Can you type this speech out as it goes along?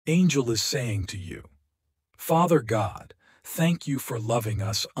Angel is saying to you, Father God, thank you for loving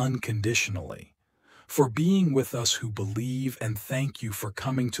us unconditionally, for being with us who believe, and thank you for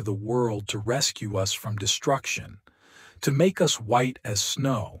coming to the world to rescue us from destruction, to make us white as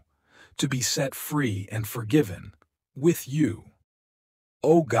snow, to be set free and forgiven with you.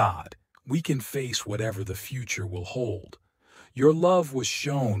 O God, we can face whatever the future will hold. Your love was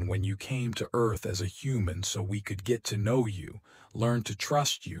shown when you came to earth as a human so we could get to know you, learn to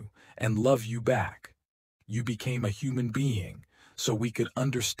trust you, and love you back. You became a human being so we could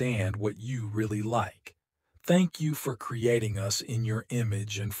understand what you really like. Thank you for creating us in your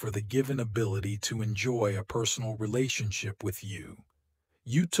image and for the given ability to enjoy a personal relationship with you.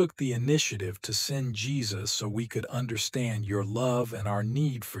 You took the initiative to send Jesus so we could understand your love and our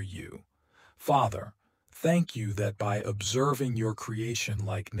need for you. Father, thank you that by observing your creation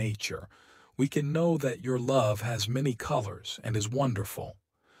like nature, we can know that your love has many colors and is wonderful.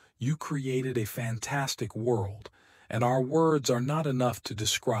 You created a fantastic world, and our words are not enough to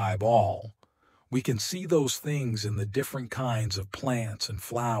describe all. We can see those things in the different kinds of plants and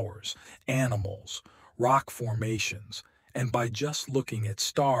flowers, animals, rock formations, and by just looking at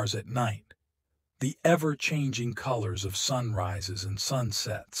stars at night. The ever-changing colors of sunrises and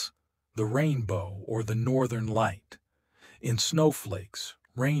sunsets, the rainbow or the northern light, in snowflakes,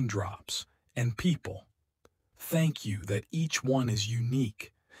 raindrops, and people. Thank you that each one is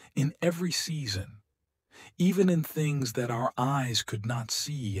unique in every season, even in things that our eyes could not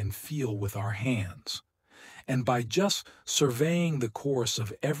see and feel with our hands. And by just surveying the course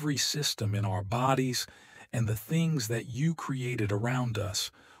of every system in our bodies and the things that you created around us,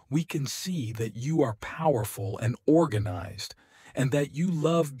 we can see that you are powerful and organized, and that you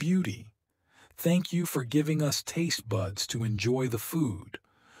love beauty. Thank you for giving us taste buds to enjoy the food,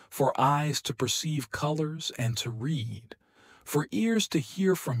 for eyes to perceive colors and to read, for ears to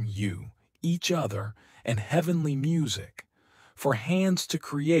hear from you, each other, and heavenly music, for hands to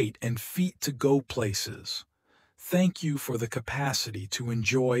create and feet to go places. Thank you for the capacity to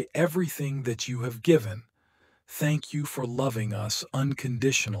enjoy everything that you have given. Thank you for loving us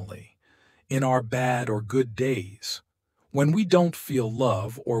unconditionally, in our bad or good days. When we don't feel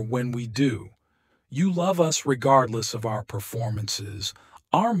love or when we do, you love us regardless of our performances,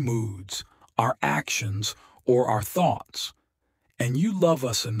 our moods, our actions, or our thoughts. And you love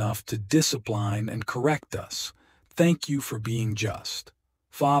us enough to discipline and correct us. Thank you for being just.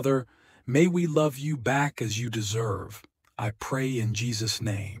 Father, may we love you back as you deserve. I pray in Jesus'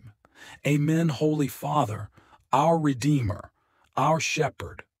 name. Amen. Holy Father, our Redeemer, our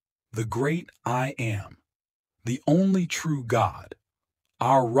Shepherd, the great I Am, the only true God,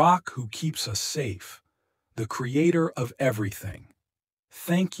 our rock who keeps us safe, the creator of everything.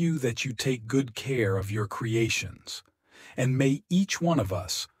 Thank you that you take good care of your creations, and may each one of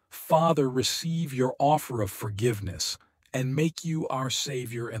us, Father, receive your offer of forgiveness and make you our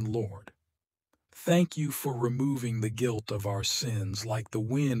Savior and Lord. Thank you for removing the guilt of our sins like the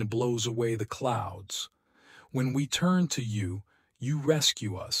wind blows away the clouds. When we turn to you, you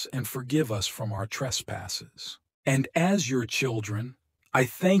rescue us and forgive us from our trespasses. And as your children, I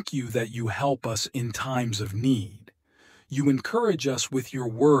thank you that you help us in times of need. You encourage us with your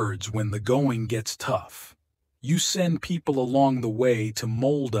words when the going gets tough. You send people along the way to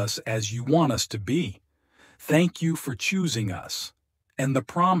mold us as you want us to be. Thank you for choosing us, and the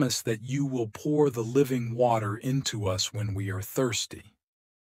promise that you will pour the living water into us when we are thirsty,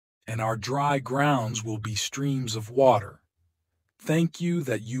 and our dry grounds will be streams of water. Thank you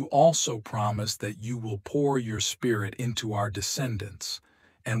that you also promise that you will pour your Spirit into our descendants,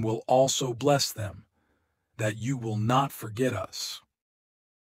 and will also bless them, that you will not forget us.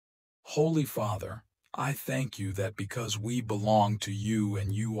 Holy Father, I thank you that because we belong to you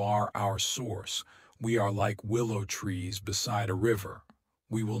and you are our source, we are like willow trees beside a river.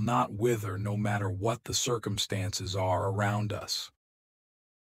 We will not wither no matter what the circumstances are around us.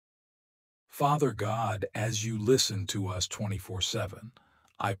 Father God, as you listen to us 24/7,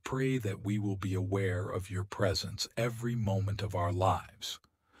 I pray that we will be aware of your presence every moment of our lives,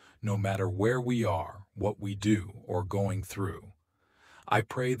 no matter where we are, what we do, or going through. I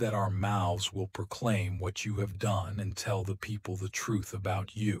pray that our mouths will proclaim what you have done and tell the people the truth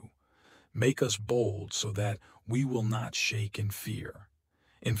about you. Make us bold so that we will not shake in fear.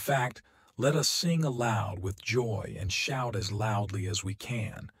 In fact, let us sing aloud with joy and shout as loudly as we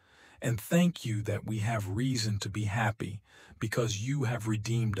can. And thank you that we have reason to be happy because you have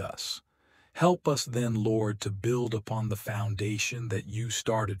redeemed us. Help us then, Lord, to build upon the foundation that you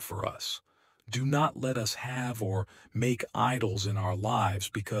started for us. Do not let us have or make idols in our lives,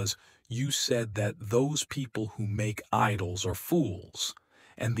 because you said that those people who make idols are fools.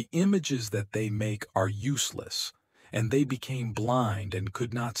 and the images that they make are useless, and they became blind and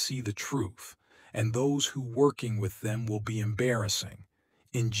could not see the truth, and those who working with them will be embarrassing.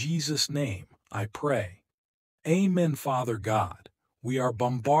 In Jesus' name, I pray. Amen. Father God, we are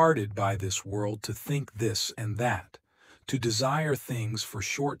bombarded by this world to think this and that, to desire things for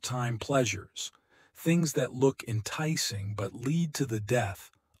short-time pleasures, things that look enticing but lead to the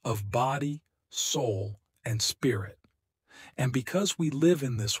death of body, soul, and spirit. And because we live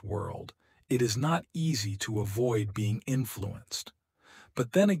in this world, it is not easy to avoid being influenced.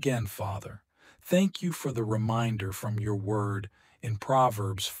 But then again, Father, thank you for the reminder from your word in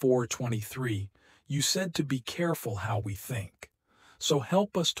Proverbs 4:23. You said to be careful how we think. So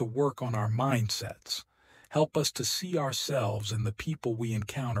help us to work on our mindsets. Help us to see ourselves and the people we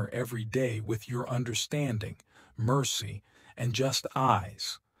encounter every day with your understanding, mercy, and just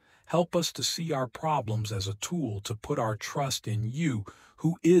eyes. Help us to see our problems as a tool to put our trust in you,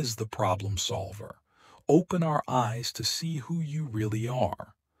 who is the problem solver. Open our eyes to see who you really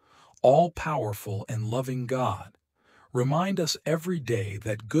are. All-powerful and loving God, remind us every day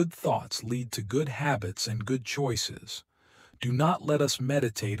that good thoughts lead to good habits and good choices. Do not let us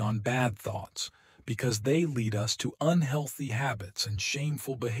meditate on bad thoughts, because they lead us to unhealthy habits and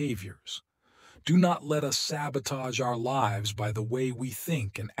shameful behaviors. Do not let us sabotage our lives by the way we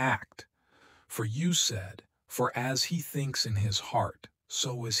think and act. For you said, "For as he thinks in his heart,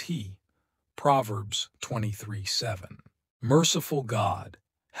 so is he." Proverbs 23:7. Merciful God,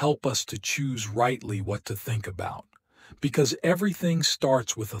 help us to choose rightly what to think about, because everything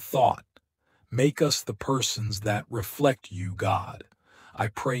starts with a thought. Make us the persons that reflect you, God. I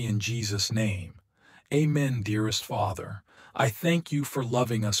pray in Jesus' name. Amen. Dearest Father, I thank you for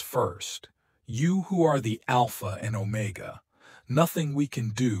loving us first. You who are the Alpha and Omega. Nothing we can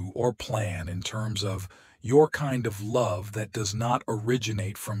do or plan in terms of your kind of love that does not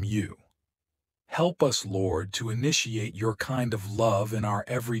originate from you. Help us, Lord, to initiate your kind of love in our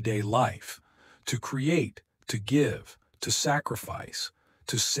everyday life, to create, to give, to sacrifice,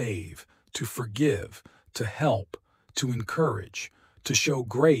 to save, to forgive, to help, to encourage, to show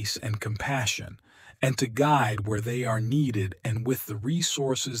grace and compassion, and to guide where they are needed and with the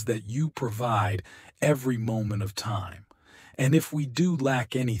resources that you provide every moment of time. And if we do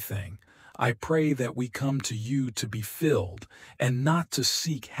lack anything, I pray that we come to you to be filled and not to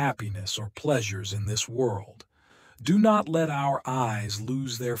seek happiness or pleasures in this world. Do not let our eyes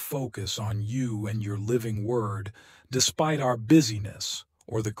lose their focus on you and your living word, despite our busyness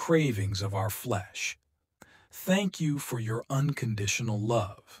or the cravings of our flesh. Thank you for your unconditional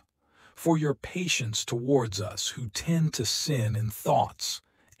love, for your patience towards us who tend to sin in thoughts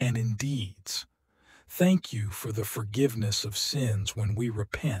and in deeds. Thank you for the forgiveness of sins when we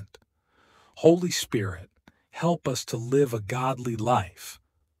repent. Holy Spirit, help us to live a godly life,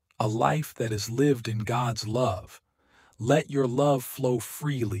 a life that is lived in God's love. Let your love flow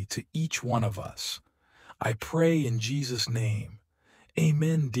freely to each one of us. I pray in Jesus' name.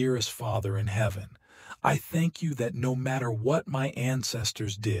 Amen. Dearest Father in heaven, I thank you that no matter what my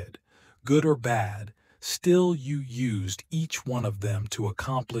ancestors did, good or bad, still you used each one of them to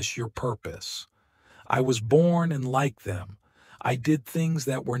accomplish your purpose. I was born and like them. I did things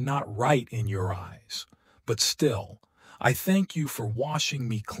that were not right in your eyes. But still, I thank you for washing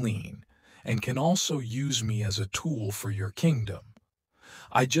me clean and can also use me as a tool for your kingdom.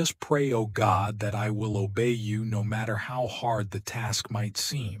 I just pray, O God, that I will obey you no matter how hard the task might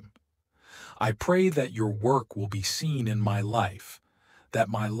seem. I pray that your work will be seen in my life, that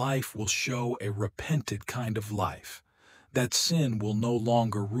my life will show a repentant kind of life, that sin will no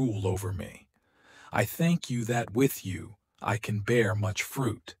longer rule over me. I thank you that with you, I can bear much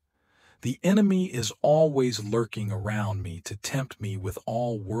fruit. The enemy is always lurking around me to tempt me with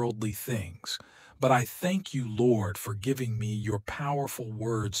all worldly things, but I thank you, Lord, for giving me your powerful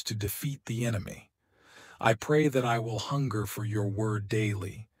words to defeat the enemy. I pray that I will hunger for your word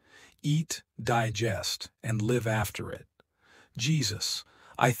daily, eat, digest, and live after it. Jesus,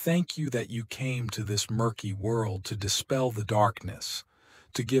 I thank you that you came to this murky world to dispel the darkness,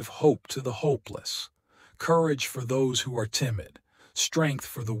 to give hope to the hopeless, courage for those who are timid, strength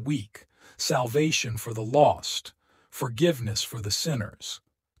for the weak, salvation for the lost, forgiveness for the sinners,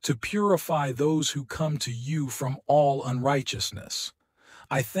 to purify those who come to you from all unrighteousness.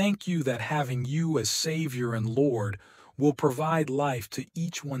 I thank you that having you as Savior and Lord will provide life to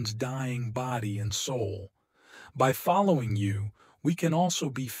each one's dying body and soul. By following you, we can also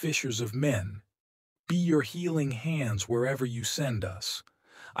be fishers of men. Be your healing hands wherever you send us.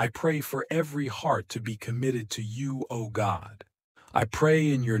 I pray for every heart to be committed to you, O God. I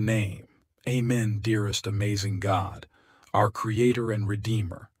pray in your name. Amen, dearest amazing God. our Creator and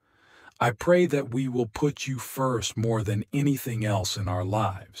Redeemer. I pray that we will put you first more than anything else in our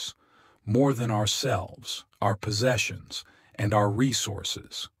lives, more than ourselves, our possessions, and our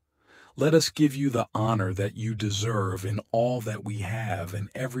resources. Let us give you the honor that you deserve in all that we have and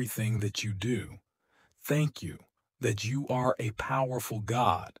everything that you do. Thank you that you are a powerful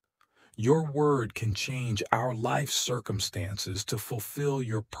God. Your word can change our life circumstances to fulfill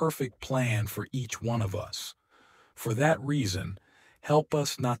your perfect plan for each one of us. For that reason, help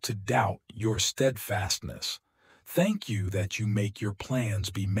us not to doubt your steadfastness. Thank you that you make your plans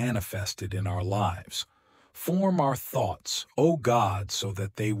be manifested in our lives. Form our thoughts, O God, so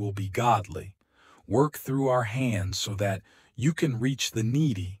that they will be godly. Work through our hands so that you can reach the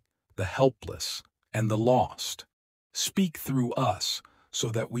needy, the helpless, and the lost. Speak through us so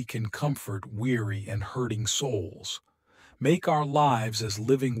that we can comfort weary and hurting souls. Make our lives as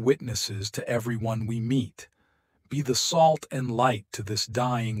living witnesses to everyone we meet. Be the salt and light to this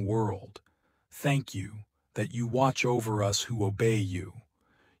dying world. Thank you that you watch over us who obey you.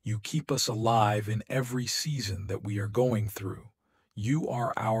 You keep us alive in every season that we are going through. You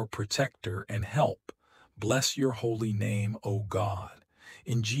are our protector and help. Bless your holy name, O God.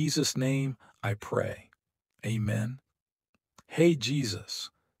 In Jesus' name I pray. Amen. Hey Jesus,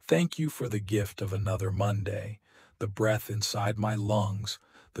 thank you for the gift of another Monday, the breath inside my lungs,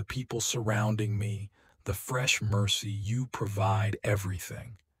 the people surrounding me, the fresh mercy you provide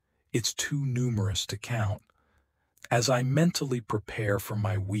everything. It's too numerous to count. As I mentally prepare for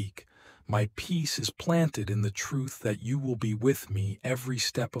my week, my peace is planted in the truth that you will be with me every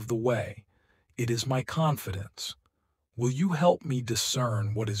step of the way. It is my confidence. Will you help me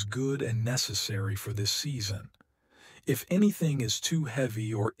discern what is good and necessary for this season? If anything is too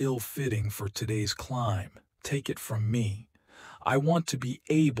heavy or ill-fitting for today's climb, take it from me. I want to be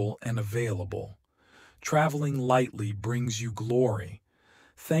able and available. Traveling lightly brings you glory.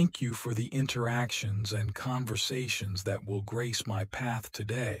 Thank you for the interactions and conversations that will grace my path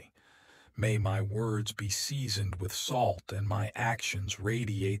today. May my words be seasoned with salt and my actions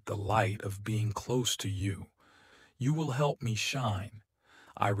radiate the light of being close to you. You will help me shine.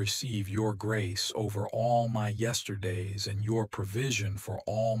 I receive your grace over all my yesterdays and your provision for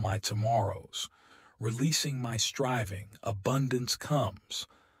all my tomorrows. Releasing my striving, abundance comes.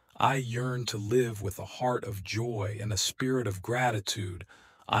 I yearn to live with a heart of joy and a spirit of gratitude.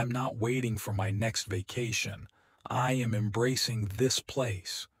 I'm not waiting for my next vacation. I am embracing this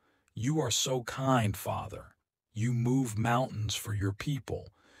place. You are so kind, Father. You move mountains for your people.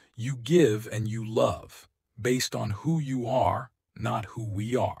 You give and you love, based on who you are, not who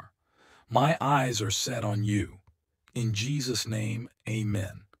we are. My eyes are set on you. In Jesus' name,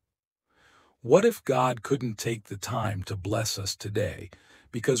 amen. What if God couldn't take the time to bless us today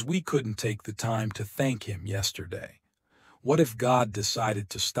because we couldn't take the time to thank Him yesterday? What if God decided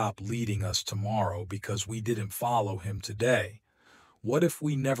to stop leading us tomorrow because we didn't follow Him today? What if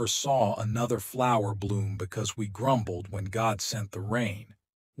we never saw another flower bloom because we grumbled when God sent the rain?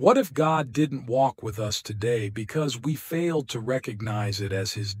 What if God didn't walk with us today because we failed to recognize it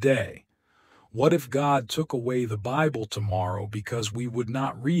as His day? What if God took away the Bible tomorrow because we would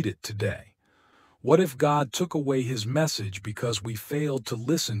not read it today? What if God took away His message because we failed to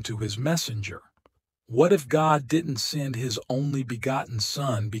listen to His messenger? What if God didn't send His only begotten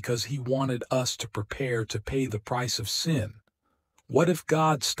Son because He wanted us to prepare to pay the price of sin? What if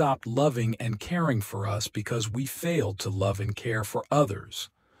God stopped loving and caring for us because we failed to love and care for others?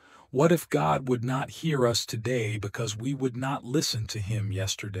 What if God would not hear us today because we would not listen to Him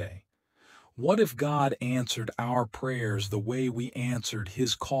yesterday? What if God answered our prayers the way we answered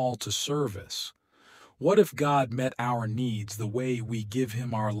His call to service? What if God met our needs the way we give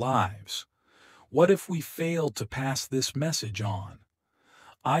Him our lives? What if we failed to pass this message on?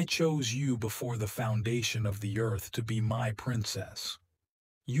 I chose you before the foundation of the earth to be my princess.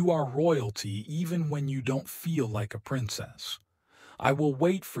 You are royalty even when you don't feel like a princess. I will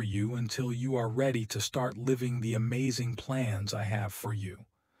wait for you until you are ready to start living the amazing plans I have for you.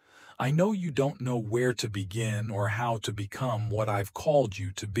 I know you don't know where to begin or how to become what I've called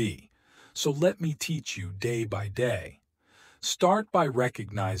you to be, so let me teach you day by day. Start by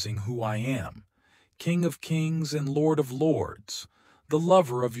recognizing who I am, King of Kings and Lord of Lords, the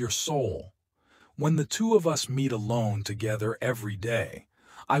lover of your soul. When the two of us meet alone together every day,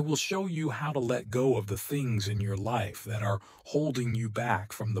 I will show you how to let go of the things in your life that are holding you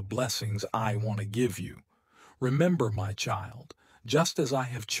back from the blessings I want to give you. Remember, my child, just as I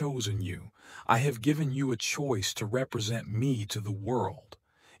have chosen you, I have given you a choice to represent me to the world.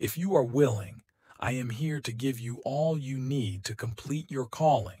 If you are willing, I am here to give you all you need to complete your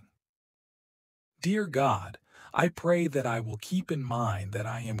calling. Dear God, I pray that I will keep in mind that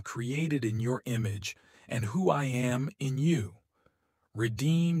I am created in your image and who I am in you,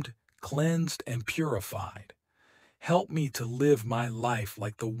 redeemed, cleansed, and purified. Help me to live my life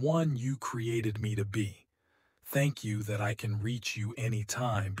like the one you created me to be. Thank you that I can reach you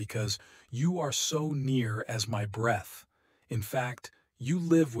anytime because you are so near as my breath. In fact, you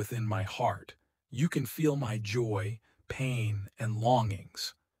live within my heart. You can feel my joy, pain, and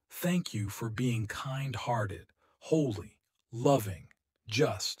longings. Thank you for being kind-hearted, holy, loving,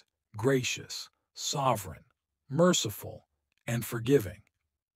 just, gracious, sovereign, merciful, and forgiving.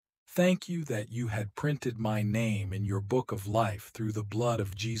 Thank you that you had printed my name in your book of life through the blood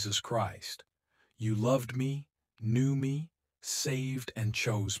of Jesus Christ. You loved me, knew me, saved and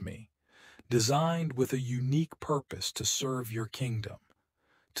chose me, designed with a unique purpose to serve your kingdom,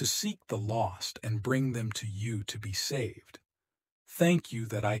 to seek the lost and bring them to you to be saved. Thank you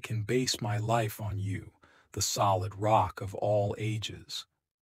that I can base my life on you, the solid rock of all ages.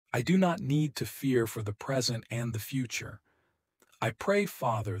 I do not need to fear for the present and the future. I pray,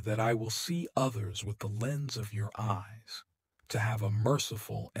 Father, that I will see others with the lens of your eyes, to have a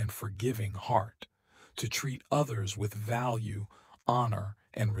merciful and forgiving heart, to treat others with value, honor,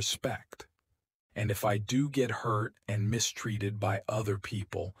 and respect. And if I do get hurt and mistreated by other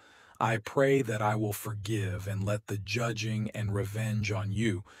people, I pray that I will forgive and let the judging and revenge on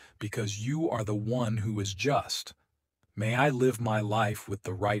you, because you are the one who is just. May I live my life with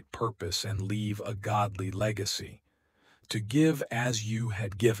the right purpose and leave a godly legacy, to give as you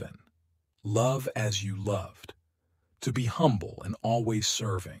had given, love as you loved, to be humble and always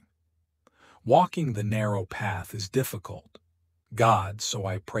serving. Walking the narrow path is difficult, God, so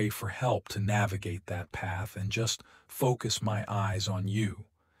I pray for help to navigate that path and just focus my eyes on you.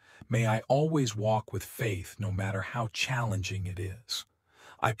 May I always walk with faith no matter how challenging it is.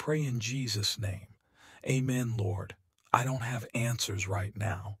 I pray in Jesus' name. Amen, Lord. I don't have answers right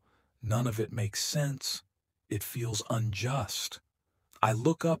now. None of it makes sense. It feels unjust. I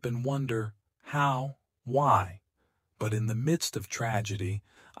look up and wonder, how, why? But in the midst of tragedy,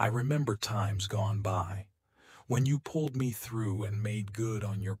 I remember times gone by, when you pulled me through and made good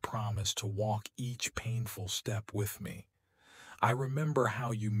on your promise to walk each painful step with me. I remember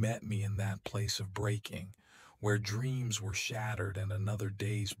how you met me in that place of breaking, where dreams were shattered and another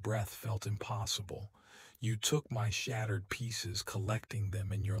day's breath felt impossible. You took my shattered pieces, collecting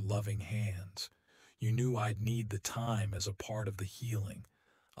them in your loving hands. You knew I'd need the time as a part of the healing,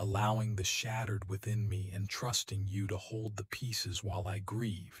 allowing the shattered within me and trusting you to hold the pieces while I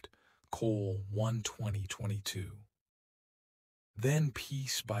grieved. Cole 1:20-22. Then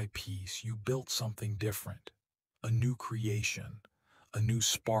piece by piece you built something different, a new creation, a new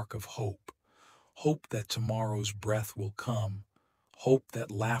spark of hope, hope that tomorrow's breath will come, hope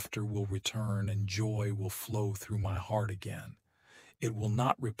that laughter will return and joy will flow through my heart again. It will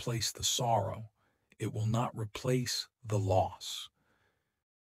not replace the sorrow, it will not replace the loss.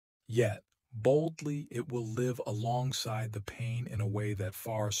 Yet, boldly it will live alongside the pain in a way that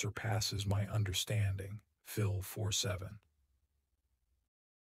far surpasses my understanding. Phil 4:7.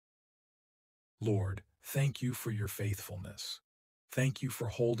 Lord, thank you for your faithfulness. Thank you for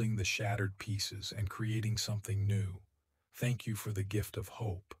holding the shattered pieces and creating something new. Thank you for the gift of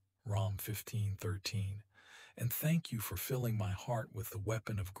hope. Rom 15:13. And thank you for filling my heart with the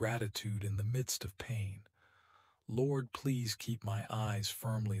weapon of gratitude in the midst of pain. Lord, please keep my eyes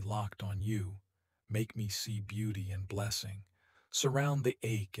firmly locked on you. Make me see beauty and blessing. Surround the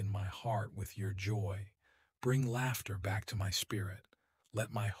ache in my heart with your joy. Bring laughter back to my spirit.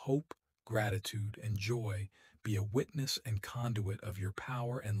 Let my hope, gratitude, and joy be a witness and conduit of your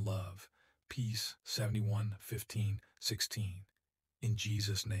power and love. Peace 71:15-16. In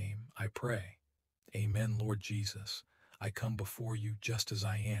Jesus' name I pray. Amen, Lord Jesus. I come before you just as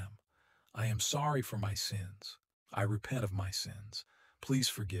I am. I am sorry for my sins. I repent of my sins. Please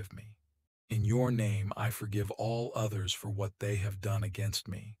forgive me. In your name I forgive all others for what they have done against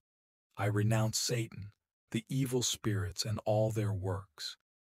me. I renounce Satan, the evil spirits, and all their works.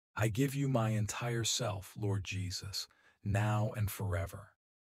 I give you my entire self, Lord Jesus, now and forever.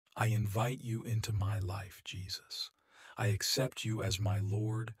 I invite you into my life, Jesus. I accept you as my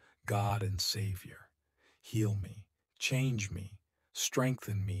Lord, God, and Savior. Heal me, change me,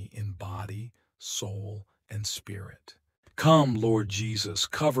 strengthen me in body, soul, and spirit. Come, Lord Jesus,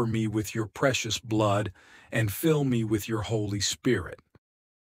 cover me with your precious blood and fill me with your Holy Spirit.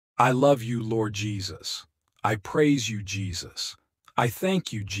 I love you, Lord Jesus. I praise you, Jesus. I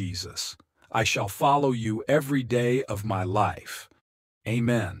thank you, Jesus. I shall follow you every day of my life.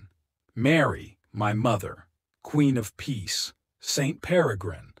 Amen. Mary, my mother, Queen of Peace, Saint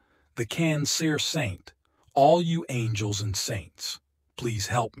Peregrine, the Cancer Saint, All you angels and saints, please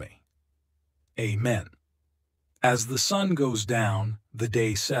help me. Amen. As the sun goes down, the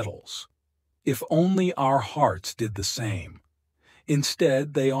day settles. If only our hearts did the same.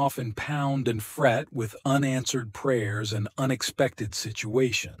 Instead, they often pound and fret with unanswered prayers and unexpected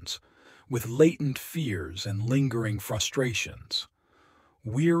situations, with latent fears and lingering frustrations.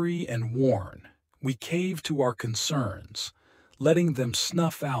 Weary and worn, we cave to our concerns, letting them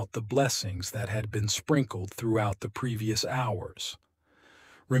snuff out the blessings that had been sprinkled throughout the previous hours.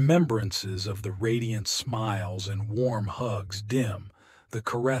 Remembrances of the radiant smiles and warm hugs dim, the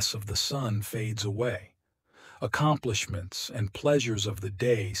caress of the sun fades away. Accomplishments and pleasures of the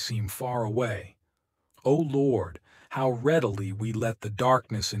day seem far away. O Lord, how readily we let the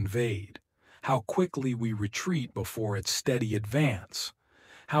darkness invade, how quickly we retreat before its steady advance,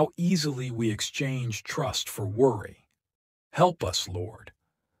 how easily we exchange trust for worry. Help us, Lord.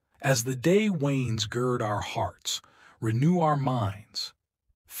 As the day wanes, gird our hearts, renew our minds.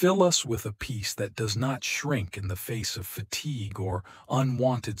 Fill us with a peace that does not shrink in the face of fatigue or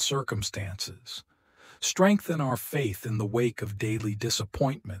unwanted circumstances. Strengthen our faith in the wake of daily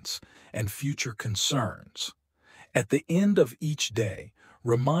disappointments and future concerns. At the end of each day,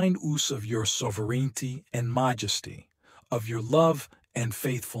 remind us of your sovereignty and majesty, of your love and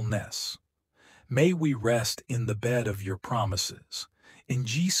faithfulness. May we rest in the bed of your promises. In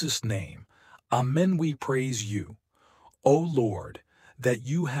Jesus' name, Amen. We praise you, O Lord, that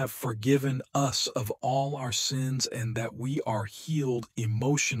you have forgiven us of all our sins and that we are healed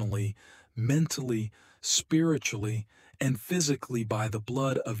emotionally, mentally, spiritually, and physically by the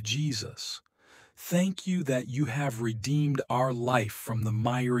blood of Jesus. Thank you that you have redeemed our life from the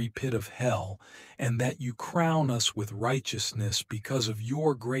miry pit of hell and that you crown us with righteousness because of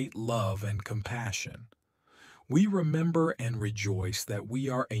your great love and compassion. We remember and rejoice that we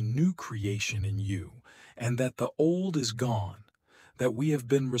are a new creation in you and that the old is gone, that we have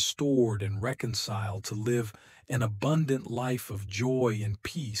been restored and reconciled to live an abundant life of joy and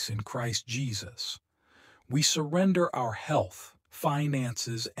peace in Christ Jesus. We surrender our health,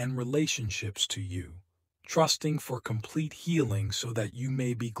 finances, and relationships to you, trusting for complete healing so that you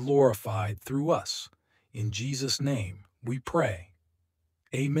may be glorified through us. In Jesus' name, we pray.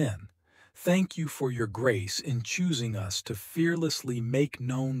 Amen. Thank you for your grace in choosing us to fearlessly make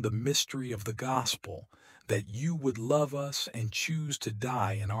known the mystery of the gospel, that you would love us and choose to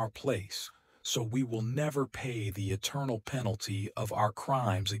die in our place, so we will never pay the eternal penalty of our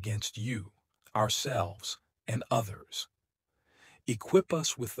crimes against you, ourselves, and others. Equip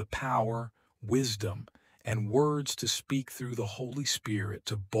us with the power, wisdom, and words to speak through the Holy Spirit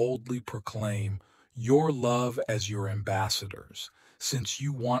to boldly proclaim your love as your ambassadors, since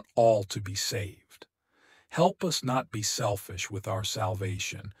you want all to be saved. Help us not be selfish with our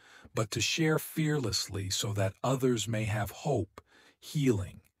salvation, but to share fearlessly so that others may have hope,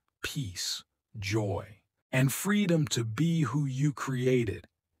 healing, peace, joy, and freedom to be who you created.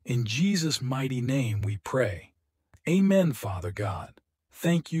 In Jesus' mighty name we pray. Amen, Father God.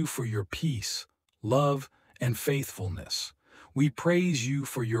 Thank you for your peace, love, and faithfulness. We praise you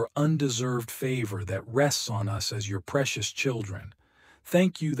for your undeserved favor that rests on us as your precious children.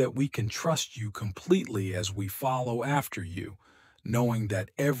 Thank you that we can trust you completely as we follow after you, knowing that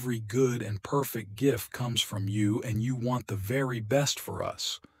every good and perfect gift comes from you and you want the very best for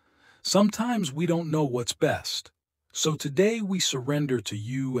us. Sometimes we don't know what's best. So today we surrender to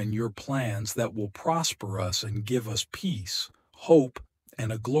you and your plans that will prosper us and give us peace, hope,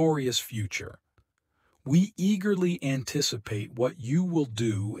 and a glorious future. We eagerly anticipate what you will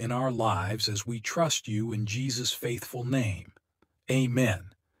do in our lives as we trust you in Jesus' faithful name.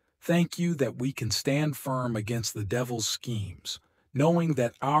 Amen. Thank you that we can stand firm against the devil's schemes, knowing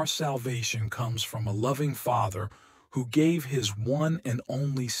that our salvation comes from a loving Father who gave his one and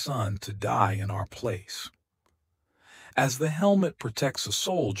only Son to die in our place. As the helmet protects a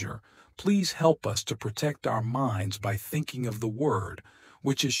soldier, please help us to protect our minds by thinking of the Word,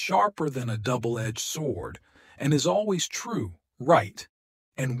 which is sharper than a double-edged sword, and is always true, right,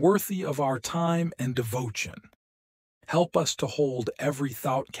 and worthy of our time and devotion. Help us to hold every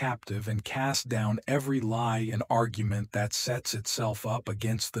thought captive and cast down every lie and argument that sets itself up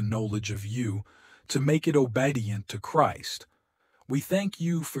against the knowledge of you, to make it obedient to Christ. We thank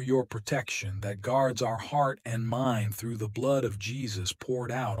you for your protection that guards our heart and mind through the blood of Jesus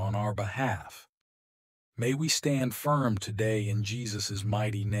poured out on our behalf. May we stand firm today in Jesus'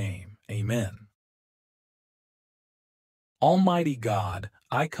 mighty name. Amen. Almighty God,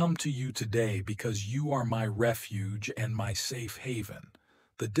 I come to you today because you are my refuge and my safe haven.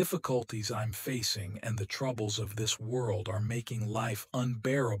 The difficulties I'm facing and the troubles of this world are making life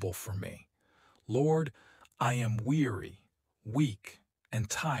unbearable for me. Lord, I am weary, weak, and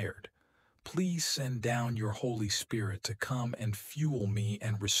tired. Please send down your Holy Spirit to come and fuel me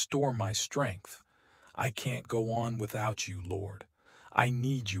and restore my strength. I can't go on without you, Lord. I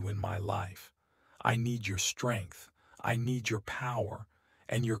need you in my life. I need your strength. I need your power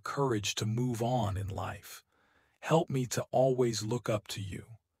and your courage to move on in life. Help me to always look up to you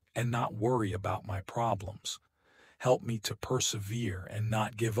and not worry about my problems. Help me to persevere and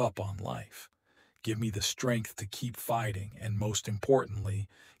not give up on life. Give me the strength to keep fighting, and most importantly,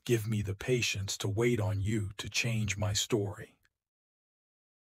 give me the patience to wait on you to change my story.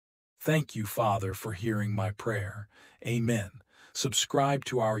 Thank you, Father, for hearing my prayer. Amen. Subscribe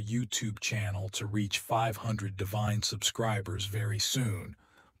to our YouTube channel to reach 500 divine subscribers very soon.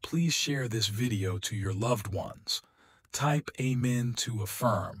 Please share this video to your loved ones. Type Amen to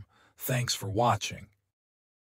affirm. Thanks for watching.